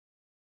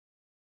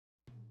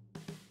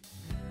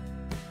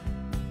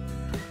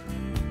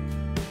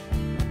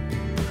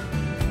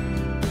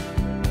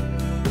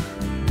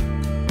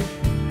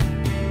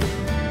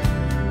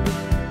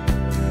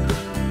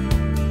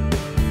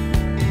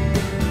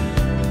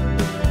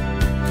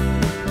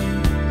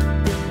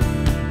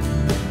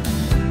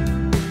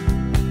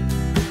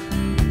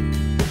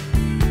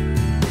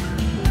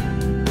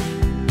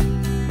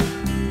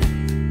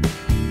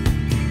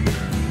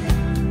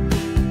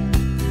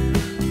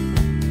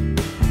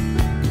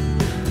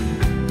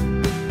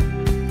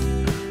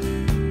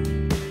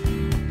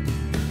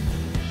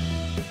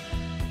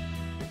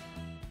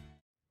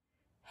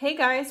Hey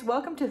guys,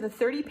 welcome to the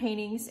 30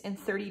 Paintings in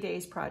 30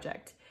 Days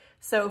project.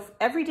 So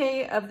every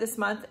day of this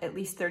month, at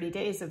least 30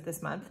 days of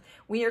this month,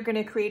 we are going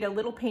to create a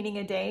little painting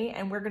a day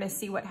and we're going to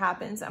see what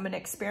happens. I'm going to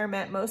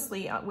experiment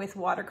mostly with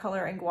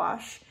watercolor and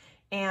gouache.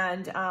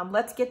 And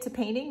let's get to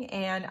painting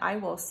and I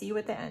will see you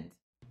at the end.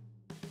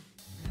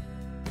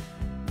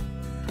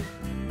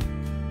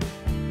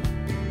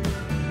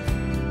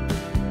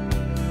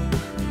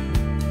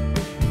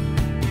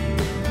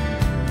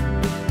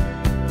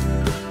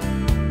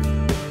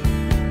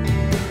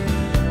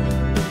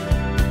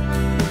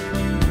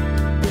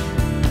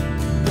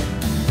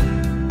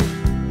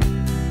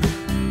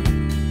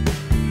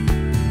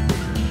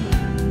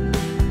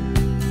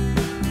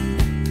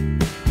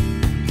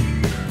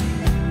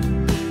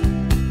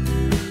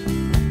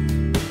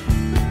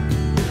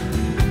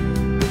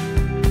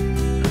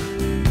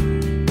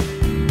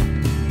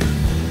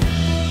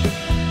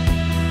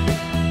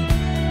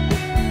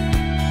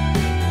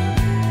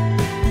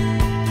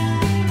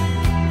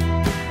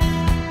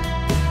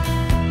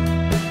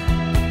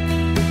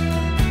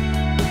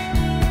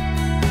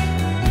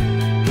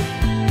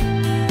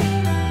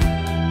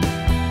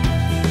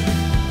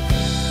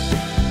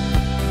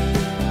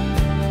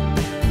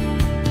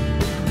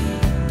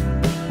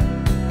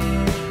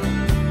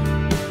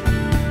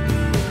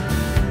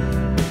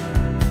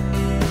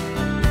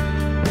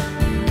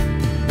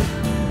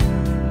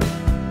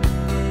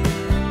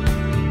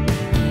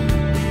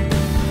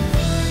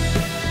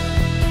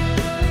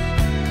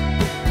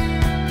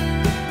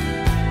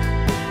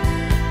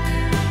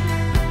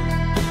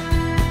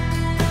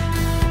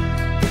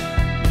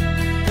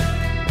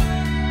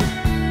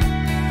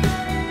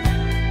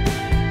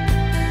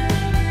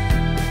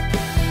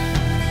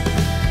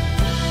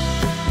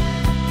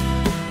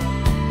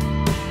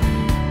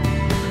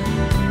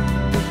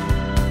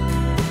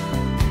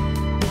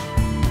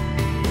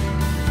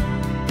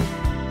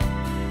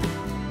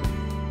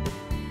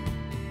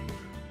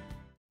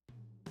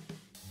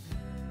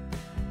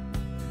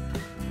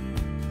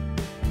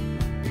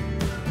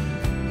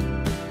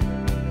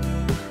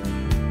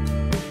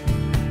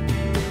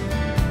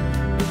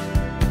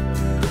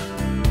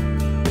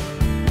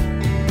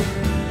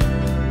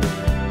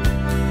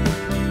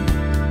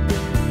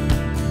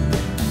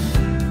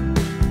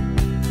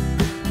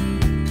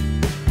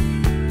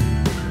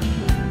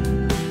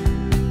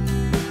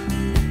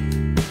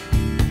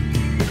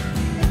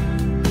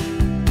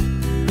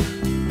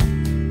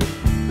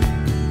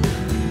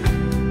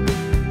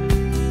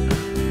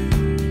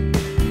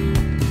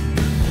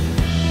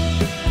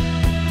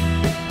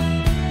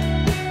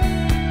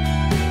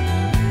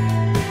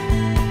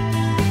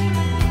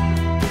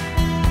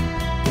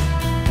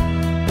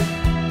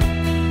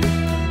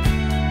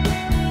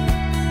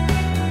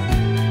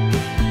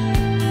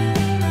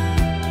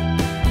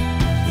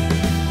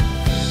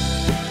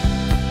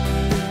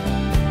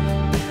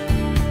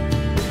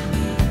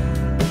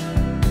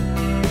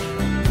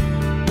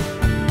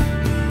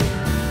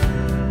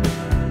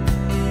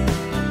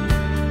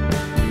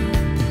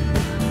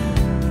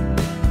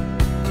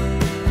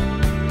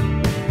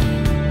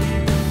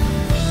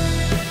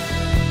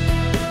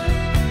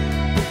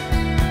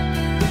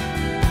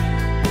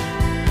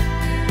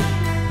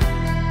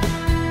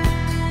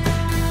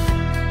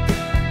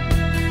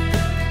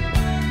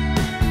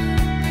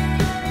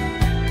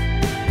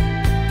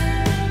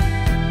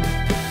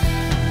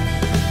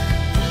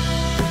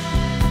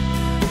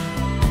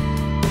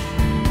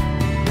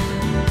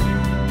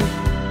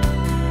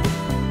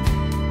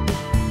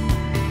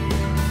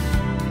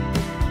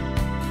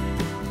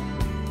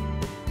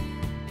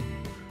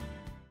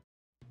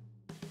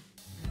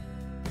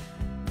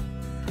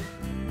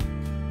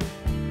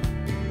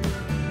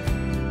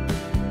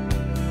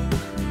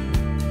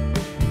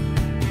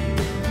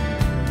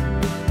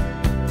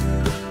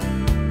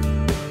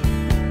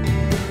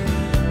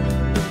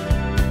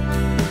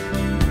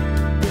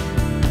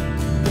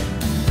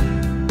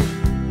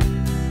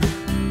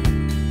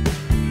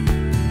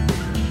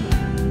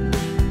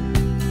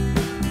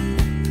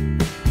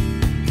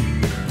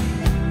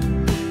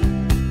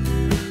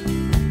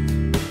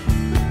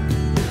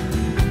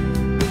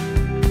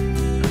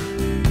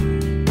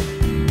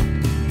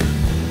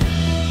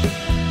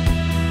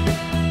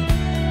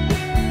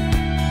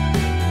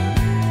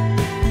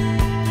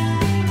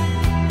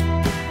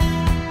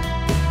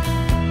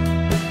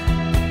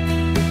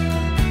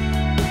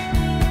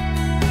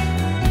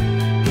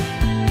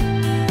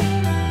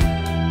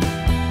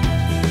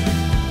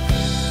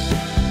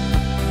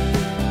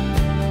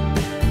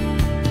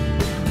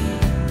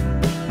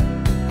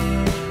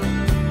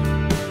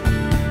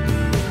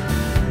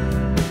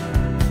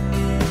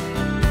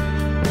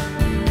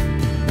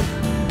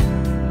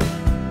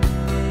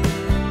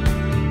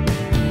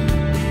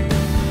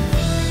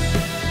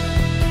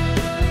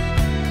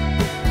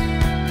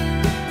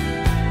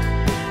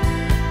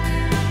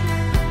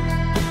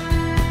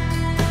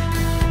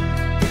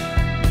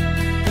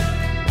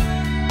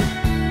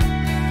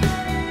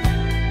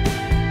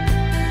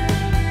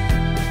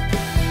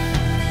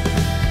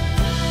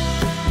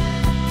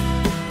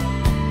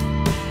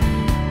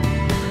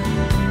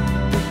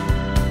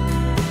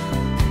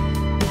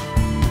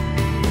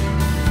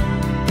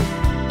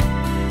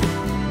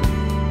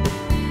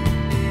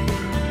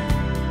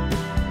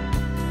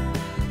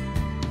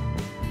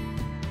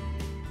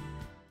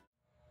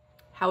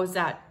 How was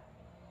that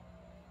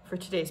for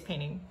today's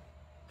painting?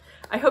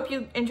 I hope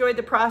you enjoyed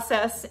the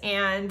process,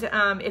 and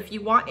if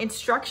you want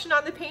instruction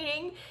on the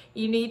painting,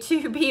 you need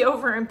to be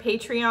over in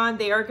Patreon.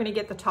 They are going to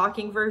get the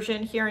talking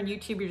version. Here on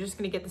YouTube, you're just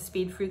going to get the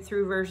speed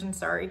through version,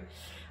 sorry.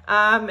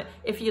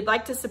 If you'd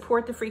like to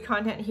support the free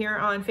content here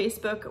on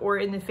Facebook or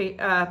in the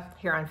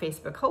here on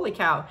Facebook, holy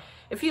cow.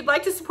 If you'd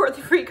like to support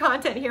the free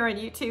content here on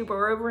YouTube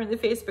or over in the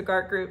Facebook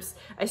art groups,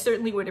 I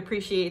certainly would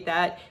appreciate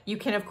that. You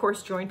can, of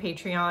course, join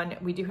Patreon.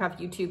 We do have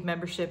YouTube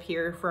membership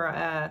here for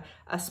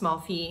a small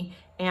fee.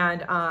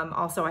 And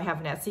also I have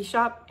an Etsy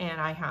shop, and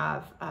I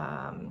have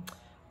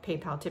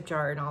PayPal tip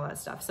jar and all that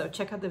stuff. So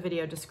check out the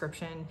video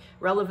description.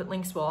 Relevant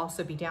links will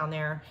also be down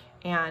there.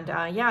 And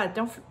yeah,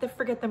 don't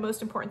forget the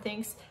most important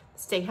things.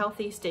 Stay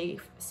healthy, stay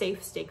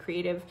safe, stay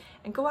creative,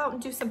 and go out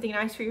and do something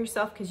nice for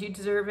yourself because you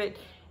deserve it.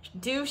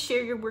 Do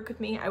share your work with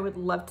me. I would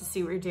love to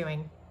see what you're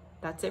doing.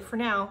 That's it for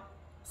now.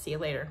 See you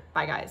later.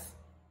 Bye, guys.